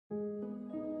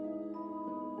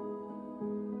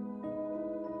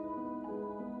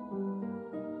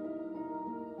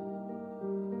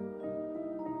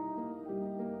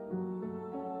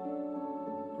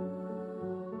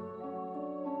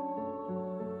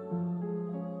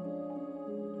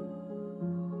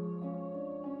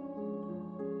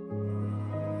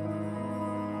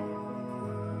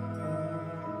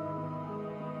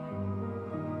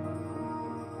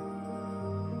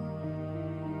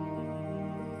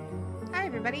Hi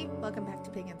everybody, welcome back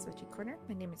to Pagan's Witchy Corner.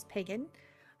 My name is Pagan.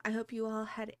 I hope you all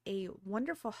had a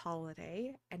wonderful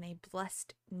holiday and a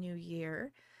blessed new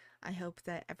year. I hope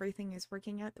that everything is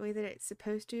working out the way that it's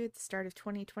supposed to at the start of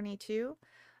 2022.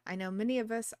 I know many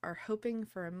of us are hoping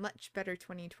for a much better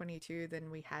 2022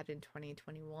 than we had in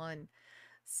 2021.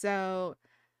 So,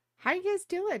 how are you guys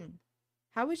doing?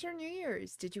 How was your New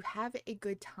Year's? Did you have a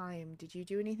good time? Did you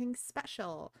do anything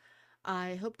special?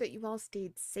 I hope that you all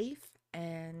stayed safe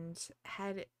and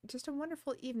had just a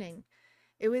wonderful evening.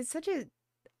 It was such a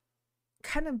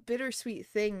kind of bittersweet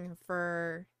thing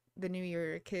for the new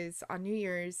year because on New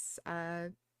Year's,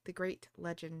 the great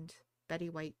legend Betty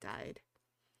White died,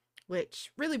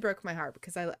 which really broke my heart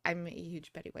because I'm a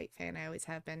huge Betty White fan. I always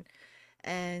have been.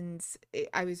 And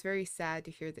I was very sad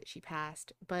to hear that she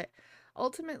passed. But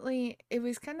ultimately, it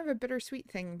was kind of a bittersweet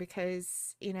thing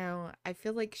because, I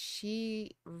feel like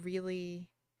she really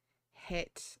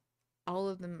hit all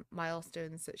of the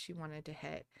milestones that she wanted to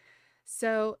hit.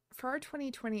 So for our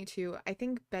 2022, I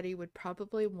think Betty would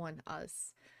probably want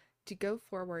us to go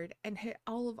forward and hit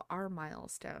all of our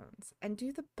milestones and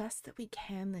do the best that we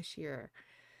can this year.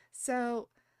 So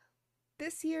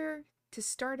this year, to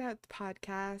start out the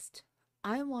podcast,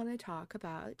 I want to talk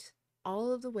about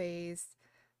all of the ways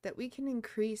that we can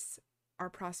increase our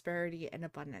prosperity and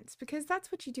abundance because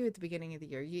that's what you do at the beginning of the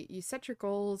year. You set your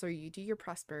goals or you do your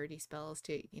prosperity spells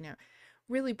to,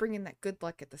 really bring in that good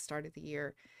luck at the start of the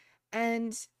year.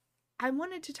 And I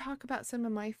wanted to talk about some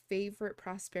of my favorite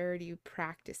prosperity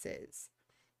practices.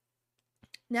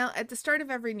 Now, at the start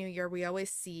of every new year, we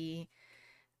always see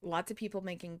lots of people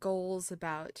making goals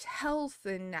about health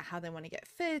and how they want to get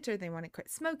fit, or they want to quit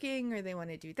smoking, or they want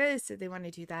to do this, or they want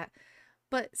to do that.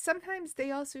 But sometimes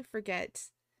they also forget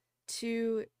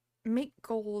to make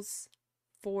goals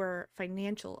for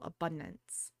financial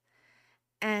abundance.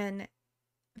 And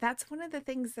that's one of the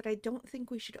things that I don't think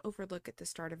we should overlook at the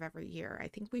start of every year. I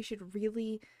think we should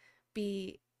really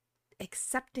be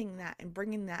accepting that and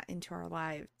bringing that into our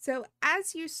lives. So,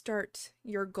 as you start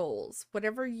your goals,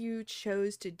 whatever you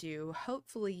chose to do,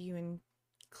 hopefully you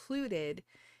included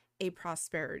a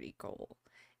prosperity goal.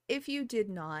 If you did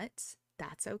not,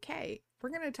 that's okay. We're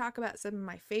going to talk about some of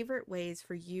my favorite ways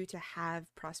for you to have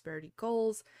prosperity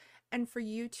goals and for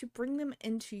you to bring them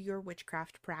into your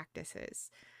witchcraft practices.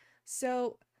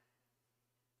 So,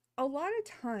 a lot of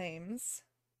times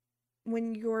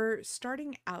when you're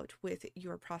starting out with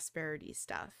your prosperity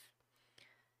stuff,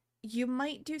 you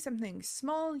might do something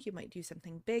small, you might do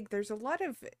something big. There's a lot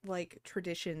of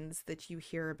traditions that you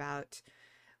hear about.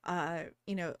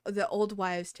 The old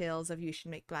wives' tales of you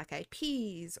should make black-eyed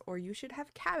peas, or you should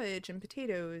have cabbage and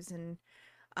potatoes and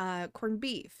corned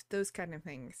beef, those kind of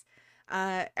things.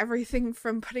 Everything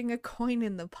from putting a coin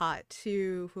in the pot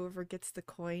to whoever gets the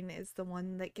coin is the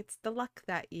one that gets the luck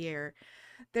that year.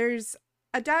 There's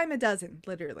a dime a dozen,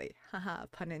 literally. Haha,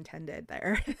 pun intended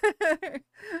there.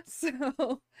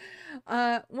 So,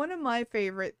 one of my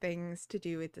favorite things to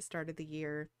do at the start of the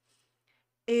year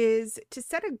is to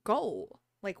set a goal.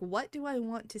 Like, what do I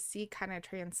want to see kind of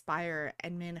transpire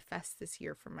and manifest this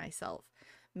year for myself?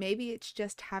 Maybe it's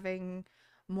just having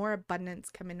more abundance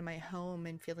come into my home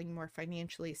and feeling more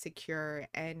financially secure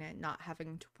and not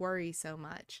having to worry so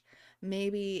much.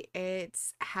 Maybe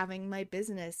it's having my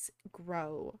business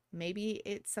grow. Maybe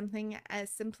it's something as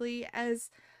simply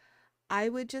as I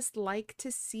would just like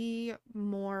to see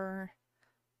more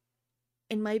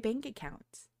in my bank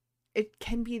account. It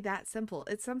can be that simple.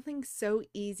 It's something so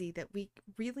easy that we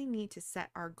really need to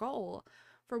set our goal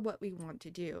for what we want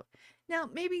to do. Now,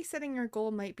 maybe setting your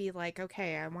goal might be like,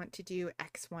 okay, I want to do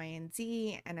X, Y, and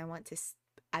Z, and I want to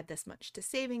add this much to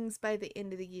savings by the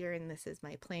end of the year, and this is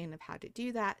my plan of how to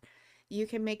do that. You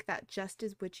can make that just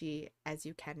as witchy as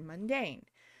you can mundane.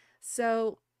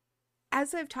 So,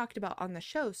 as I've talked about on the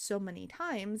show so many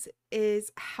times,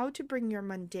 is how to bring your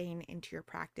mundane into your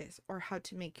practice or how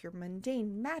to make your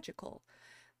mundane magical.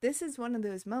 This is one of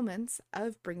those moments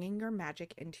of bringing your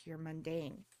magic into your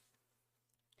mundane.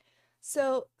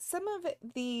 So, some of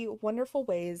the wonderful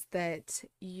ways that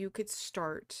you could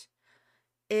start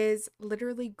is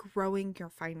literally growing your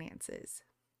finances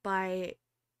by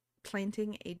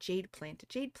planting a jade plant. A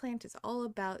jade plant is all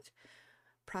about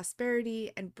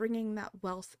prosperity and bringing that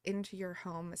wealth into your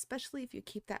home, especially if you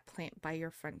keep that plant by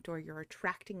your front door, you're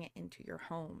attracting it into your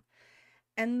home.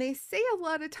 And they say a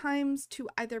lot of times to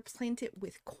either plant it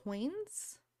with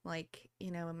coins, like,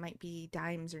 it might be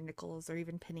dimes or nickels or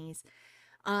even pennies,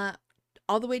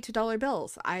 all the way to dollar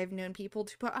bills. I've known people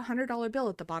to put $100 bill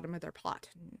at the bottom of their plot.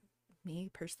 Me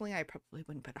personally, I probably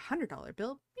wouldn't put $100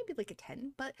 bill, maybe like a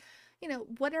 10, but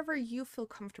whatever you feel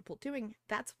comfortable doing,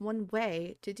 that's one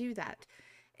way to do that.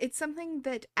 It's something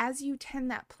that as you tend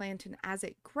that plant and as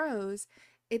it grows,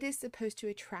 it is supposed to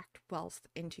attract wealth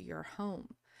into your home.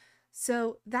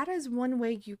 So that is one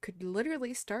way you could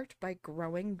literally start by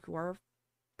growing your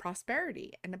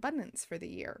prosperity and abundance for the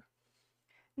year.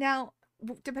 Now,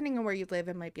 depending on where you live,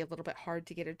 it might be a little bit hard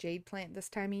to get a jade plant this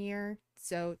time of year.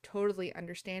 So totally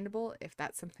understandable if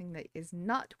that's something that is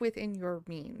not within your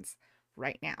means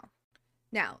right now.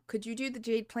 Now, could you do the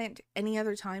jade plant any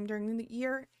other time during the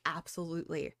year?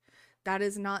 Absolutely. That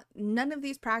is not, none of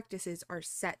these practices are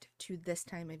set to this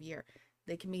time of year.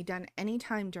 They can be done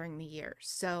anytime during the year.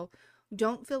 So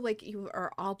don't feel like you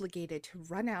are obligated to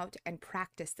run out and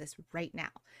practice this right now.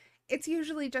 It's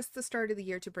usually just the start of the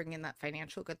year to bring in that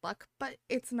financial good luck, but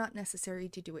it's not necessary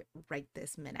to do it right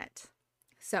this minute.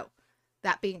 So,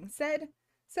 that being said,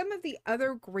 some of the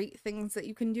other great things that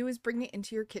you can do is bring it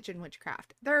into your kitchen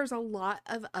witchcraft. There's a lot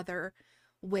of other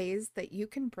ways that you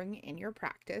can bring in your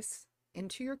practice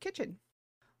into your kitchen.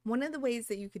 One of the ways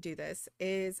that you could do this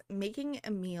is making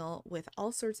a meal with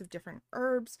all sorts of different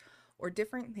herbs or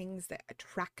different things that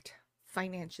attract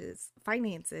finances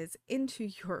into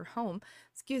your home.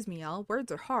 Excuse me, y'all, words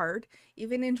are hard.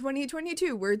 Even in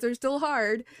 2022, words are still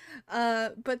hard.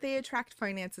 But they attract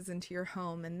finances into your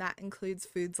home, and that includes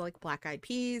foods like black-eyed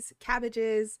peas,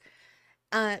 cabbages,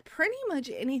 pretty much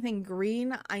anything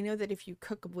green. I know that if you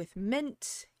cook with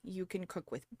mint, you can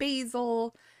cook with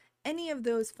basil. Any of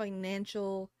those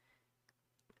financial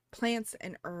plants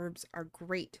and herbs are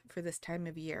great for this time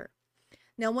of year.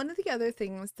 Now, one of the other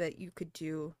things that you could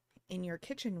do in your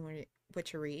kitchen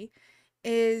witchery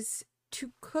is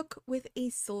to cook with a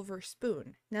silver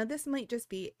spoon. Now, this might just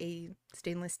be a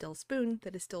stainless steel spoon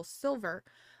that is still silver,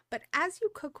 but as you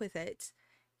cook with it,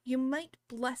 you might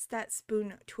bless that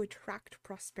spoon to attract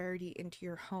prosperity into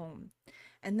your home.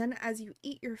 And then as you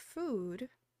eat your food,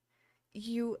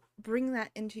 you bring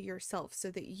that into yourself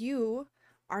so that you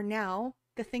are now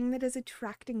the thing that is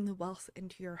attracting the wealth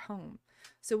into your home.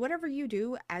 So whatever you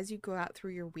do as you go out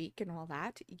through your week and all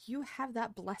that, you have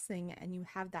that blessing and you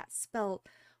have that spell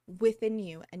within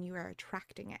you and you are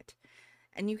attracting it.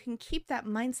 And you can keep that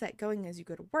mindset going as you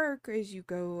go to work or as you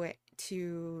go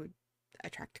to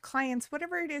attract clients,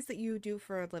 whatever it is that you do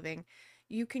for a living.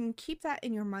 You can keep that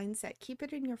in your mindset, keep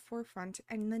it in your forefront,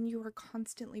 and then you are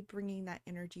constantly bringing that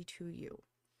energy to you.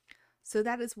 So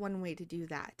that is one way to do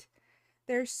that.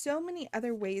 There's so many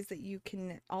other ways that you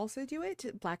can also do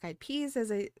it. Black-eyed peas,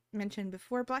 as I mentioned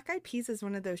before, black-eyed peas is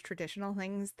one of those traditional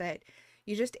things that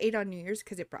you just ate on New Year's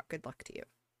because it brought good luck to you.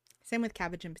 Same with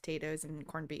cabbage and potatoes and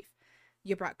corned beef.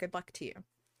 You brought good luck to you.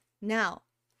 Now,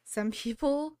 some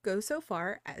people go so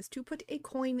far as to put a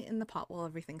coin in the pot while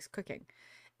everything's cooking.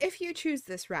 If you choose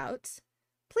this route,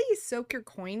 please soak your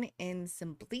coin in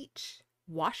some bleach.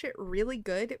 Wash it really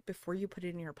good before you put it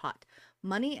in your pot.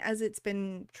 Money, as it's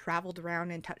been traveled around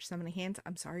and touched so many hands,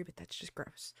 I'm sorry, but that's just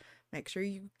gross. Make sure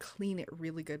you clean it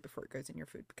really good before it goes in your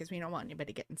food because we don't want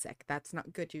anybody getting sick. That's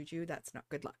not good juju. That's not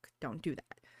good luck. Don't do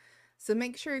that. So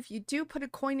make sure if you do put a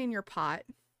coin in your pot,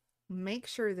 make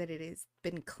sure that it has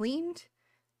been cleaned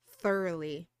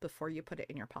thoroughly before you put it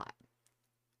in your pot.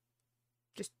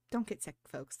 Just don't get sick,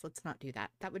 folks. Let's not do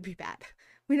that. That would be bad.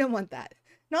 We don't want that.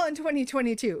 Not in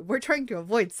 2022. We're trying to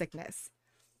avoid sickness.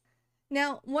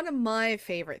 Now, one of my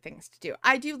favorite things to do,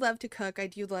 I do love to cook. I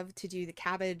do love to do the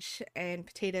cabbage and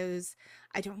potatoes.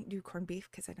 I don't do corned beef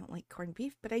because I don't like corned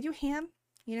beef, but I do ham.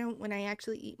 You know, when I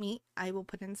actually eat meat, I will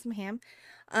put in some ham.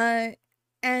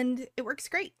 And it works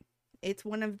great. It's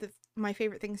one of my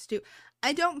favorite things to do.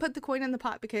 I don't put the coin in the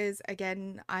pot because,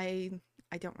 again, I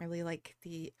don't really like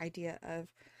the idea of,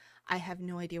 I have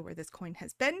no idea where this coin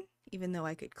has been. Even though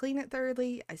I could clean it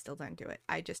thoroughly, I still don't do it.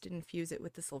 I just infuse it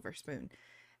with the silver spoon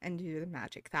and do the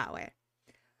magic that way.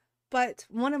 But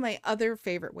one of my other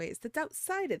favorite ways that's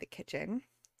outside of the kitchen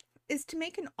is to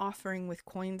make an offering with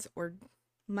coins or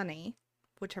money,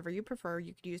 whichever you prefer.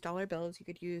 You could use dollar bills, you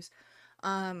could use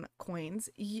coins.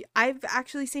 I've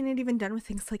actually seen it even done with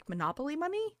things like Monopoly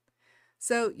money.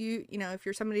 So you know, if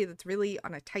you're somebody that's really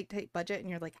on a tight budget and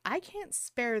you're like, I can't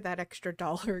spare that extra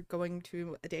dollar going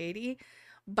to a deity,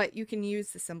 but you can use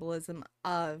the symbolism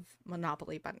of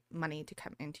Monopoly money to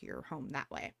come into your home that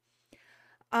way.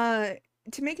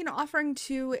 To make an offering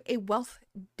to a wealth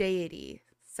deity,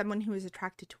 someone who is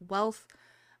attracted to wealth,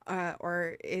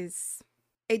 or is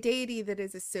a deity that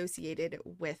is associated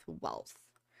with wealth.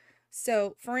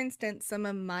 So, for instance, some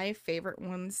of my favorite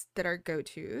ones that are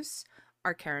go-tos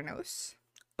are Keranos,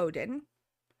 Odin,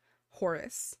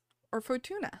 Horus, or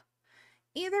Fortuna.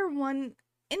 Either one,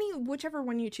 whichever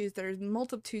one you choose. There's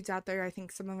multitudes out there. I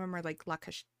think some of them are like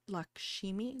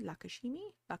Lakshmi.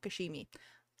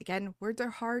 Again, words are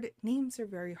hard. Names are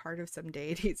very hard of some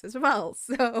deities as well.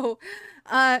 So,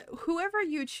 whoever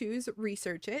you choose,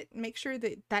 research it. Make sure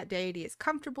that that deity is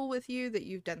comfortable with you, that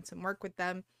you've done some work with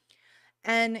them.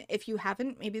 And if you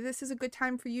haven't, maybe this is a good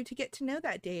time for you to get to know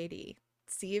that deity.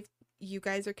 See if you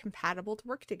guys are compatible to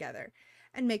work together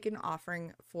and make an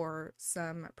offering for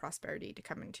some prosperity to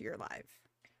come into your life.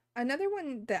 Another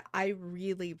one that I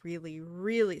really, really,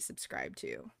 really subscribe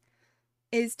to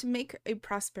is to make a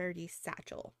prosperity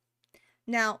satchel.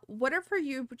 Now, whatever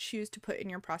you choose to put in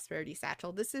your prosperity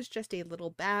satchel, this is just a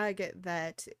little bag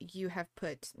that you have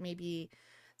put maybe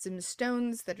some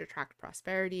stones that attract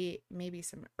prosperity, maybe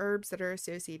some herbs that are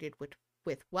associated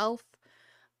with wealth,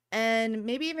 and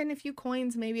maybe even a few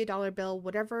coins, maybe a dollar bill,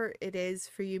 whatever it is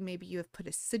for you. Maybe you have put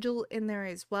a sigil in there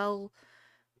as well.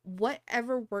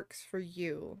 Whatever works for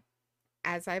you.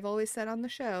 As I've always said on the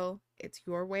show, it's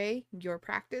your way, your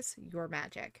practice, your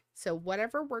magic. So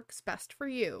whatever works best for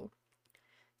you,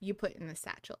 you put in the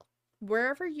satchel.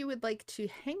 Wherever you would like to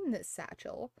hang this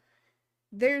satchel,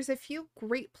 there's a few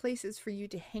great places for you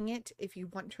to hang it if you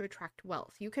want to attract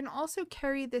wealth. You can also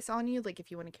carry this on you, like if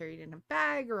you want to carry it in a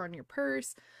bag or on your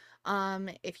purse.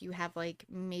 If you have like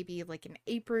maybe like an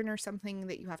apron or something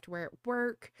that you have to wear at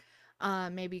work,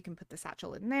 maybe you can put the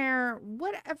satchel in there.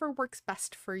 Whatever works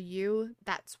best for you,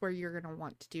 that's where you're going to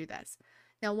want to do this.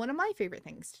 Now, one of my favorite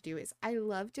things to do is I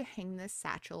love to hang this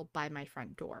satchel by my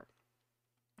front door.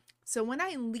 So when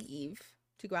I leave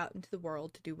to go out into the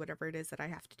world to do whatever it is that I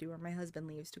have to do, or my husband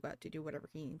leaves to go out to do whatever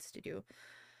he needs to do,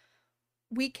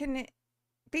 we can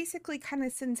basically kind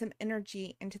of send some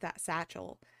energy into that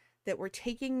satchel that we're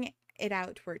taking it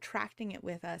out, we're attracting it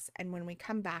with us, and when we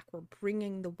come back, we're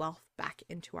bringing the wealth back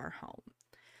into our home.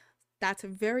 That's a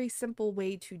very simple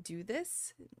way to do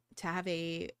this, to have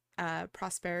a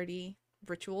prosperity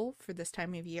ritual for this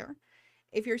time of year.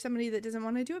 If you're somebody that doesn't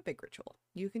want to do a big ritual,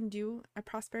 you can do a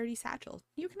prosperity satchel.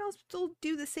 You can also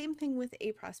do the same thing with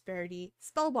a prosperity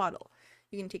spell bottle.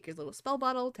 You can take your little spell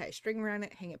bottle, tie a string around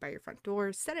it, hang it by your front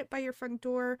door, set it by your front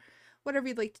door, whatever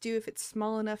you'd like to do. If it's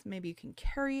small enough, maybe you can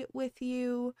carry it with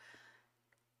you.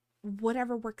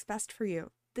 Whatever works best for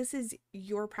you. This is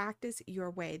your practice, your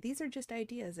way. These are just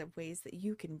ideas of ways that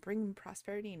you can bring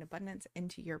prosperity and abundance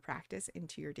into your practice,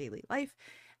 into your daily life,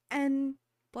 and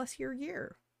bless your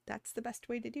year. That's the best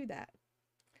way to do that.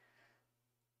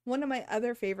 One of my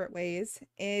other favorite ways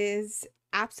is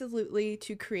absolutely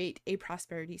to create a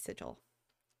prosperity sigil.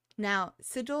 Now,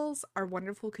 sigils are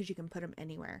wonderful because you can put them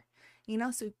anywhere. You can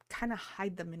also kind of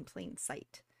hide them in plain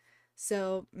sight.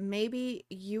 So maybe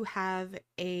you have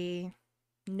a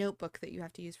notebook that you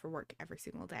have to use for work every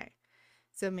single day.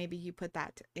 So maybe you put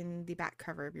that in the back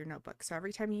cover of your notebook. So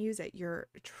every time you use it, you're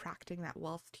attracting that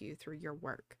wealth to you through your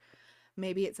work.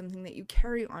 Maybe it's something that you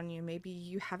carry on you. Maybe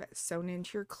you have it sewn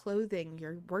into your clothing,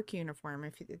 your work uniform,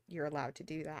 if you're allowed to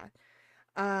do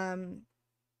that.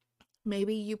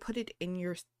 Maybe you put it in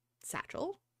your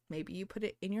satchel. Maybe you put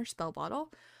it in your spell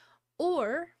bottle.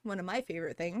 Or one of my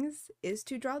favorite things is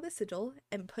to draw the sigil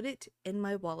and put it in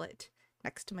my wallet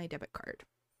next to my debit card.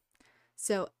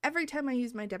 So every time I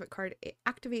use my debit card, it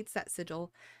activates that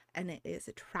sigil and it is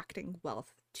attracting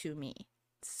wealth to me.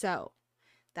 So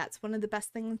that's one of the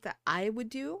best things that I would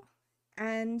do.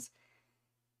 And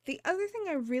the other thing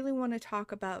I really want to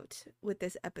talk about with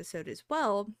this episode as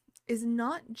well is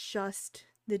not just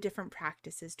the different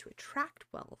practices to attract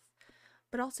wealth,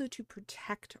 but also to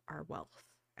protect our wealth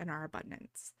and our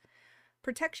abundance.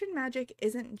 Protection magic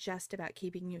isn't just about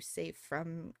keeping you safe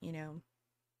from,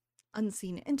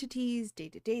 unseen entities,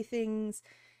 day-to-day things.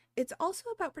 It's also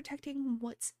about protecting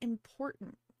what's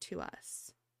important to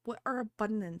us, what our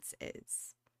abundance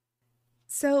is.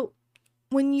 So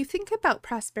when you think about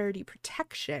prosperity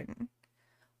protection,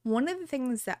 one of the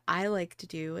things that I like to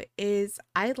do is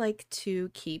I like to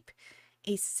keep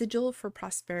a sigil for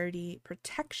prosperity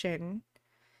protection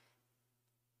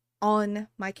on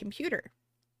my computer.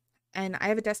 And I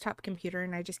have a desktop computer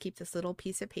and I just keep this little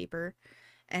piece of paper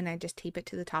and I just tape it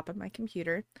to the top of my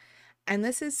computer. And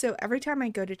this is so every time I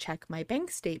go to check my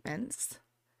bank statements,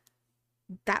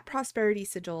 that prosperity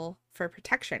sigil for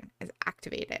protection is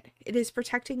activated. It is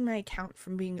protecting my account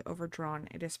from being overdrawn.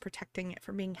 It is protecting it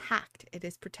from being hacked. It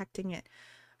is protecting it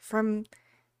from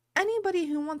anybody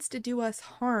who wants to do us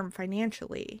harm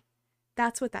financially.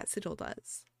 That's what that sigil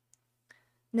does.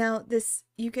 Now,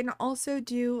 you can also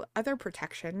do other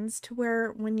protections to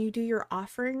where when you do your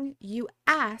offering, you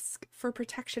ask for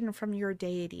protection from your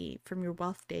deity, from your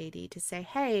wealth deity, to say,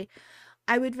 hey,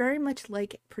 I would very much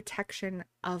like protection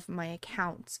of my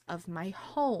accounts, of my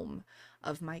home,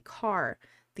 of my car.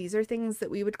 These are things that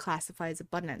we would classify as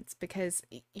abundance because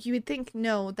you would think,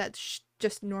 no, that's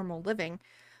just normal living.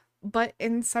 But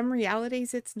in some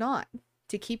realities, it's not.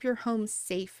 To keep your home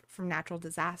safe from natural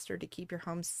disaster, to keep your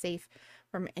home safe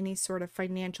from any sort of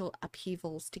financial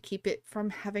upheavals, to keep it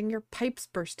from having your pipes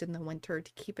burst in the winter,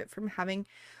 to keep it from having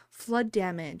flood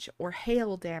damage or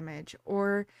hail damage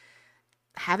or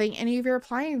having any of your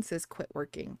appliances quit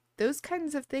working. Those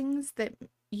kinds of things that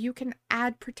you can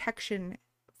add protection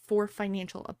for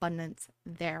financial abundance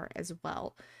there as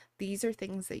well. These are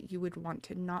things that you would want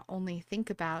to not only think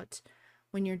about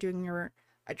when you're doing your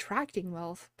attracting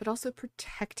wealth, but also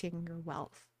protecting your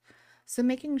wealth. So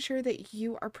making sure that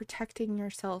you are protecting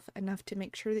yourself enough to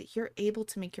make sure that you're able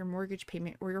to make your mortgage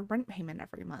payment or your rent payment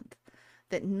every month,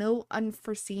 that no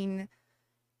unforeseen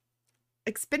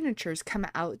expenditures come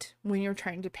out when you're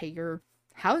trying to pay your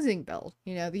housing bill,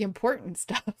 the important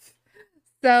stuff.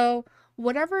 So,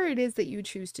 whatever it is that you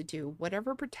choose to do,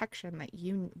 whatever protection that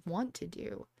you want to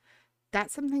do,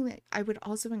 that's something that I would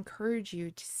also encourage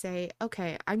you to say,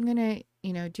 okay, I'm going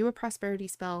to, do a prosperity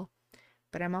spell,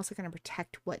 but I'm also going to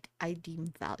protect what I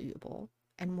deem valuable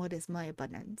and what is my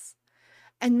abundance.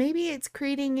 And maybe it's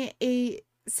creating a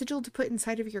sigil to put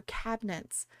inside of your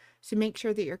cabinets to make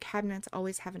sure that your cabinets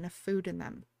always have enough food in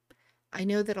them. I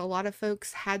know that a lot of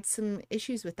folks had some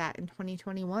issues with that in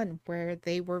 2021 where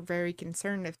they were very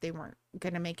concerned if they weren't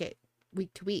going to make it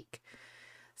week to week.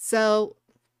 So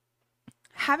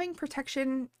having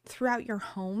protection throughout your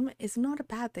home is not a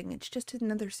bad thing. It's just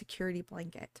another security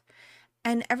blanket.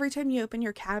 And every time you open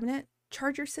your cabinet,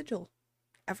 charge your sigil.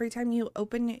 Every time you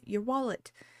open your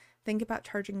wallet, think about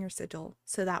charging your sigil.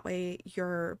 So that way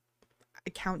your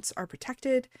accounts are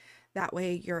protected. That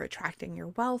way you're attracting your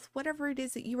wealth, whatever it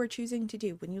is that you are choosing to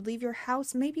do. When you leave your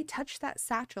house, maybe touch that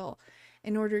satchel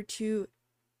in order to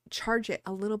charge it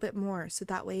a little bit more. So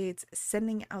that way it's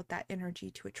sending out that energy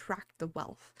to attract the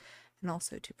wealth and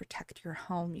also to protect your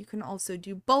home. You can also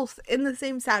do both in the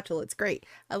same satchel. It's great.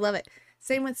 I love it.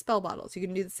 Same with spell bottles. You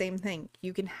can do the same thing.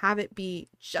 You can have it be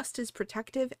just as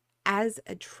protective as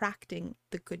attracting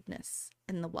the goodness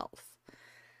and the wealth.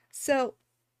 So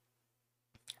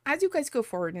as you guys go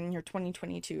forward in your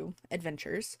 2022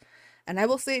 adventures, and I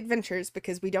will say adventures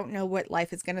because we don't know what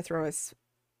life is going to throw us,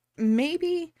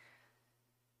 maybe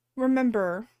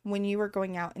remember when you are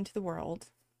going out into the world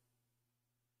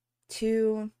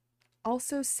to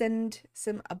also send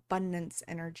some abundance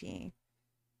energy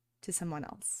to someone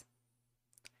else.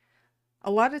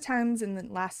 A lot of times in the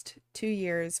last 2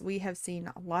 years, we have seen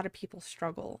a lot of people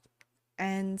struggle.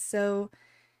 And so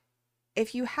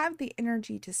if you have the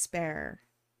energy to spare,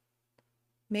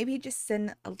 maybe just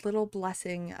send a little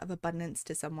blessing of abundance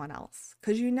to someone else,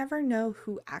 because you never know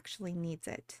who actually needs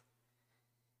it.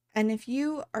 And if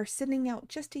you are sending out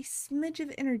just a smidge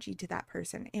of energy to that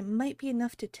person, it might be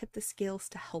enough to tip the scales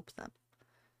to help them.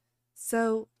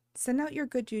 So send out your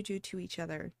good juju to each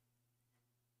other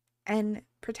and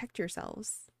protect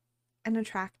yourselves and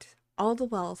attract all the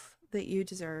wealth that you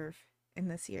deserve in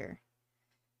this year.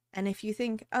 And if you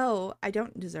think, oh, I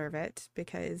don't deserve it,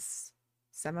 because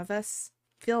some of us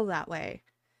feel that way,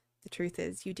 the truth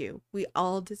is you do. We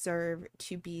all deserve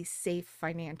to be safe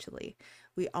financially.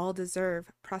 We all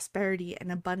deserve prosperity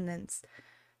and abundance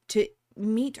to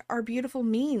meet our beautiful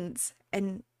means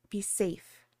and be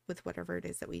safe with whatever it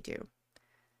is that we do.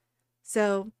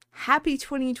 So happy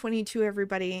 2022,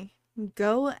 everybody.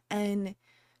 Go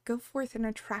forth and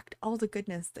attract all the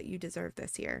goodness that you deserve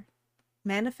this year.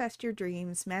 Manifest your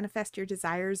dreams, manifest your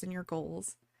desires and your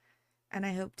goals. And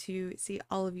I hope to see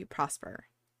all of you prosper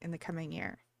in the coming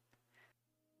year.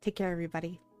 Take care,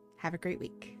 everybody. Have a great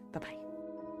week. Bye-bye.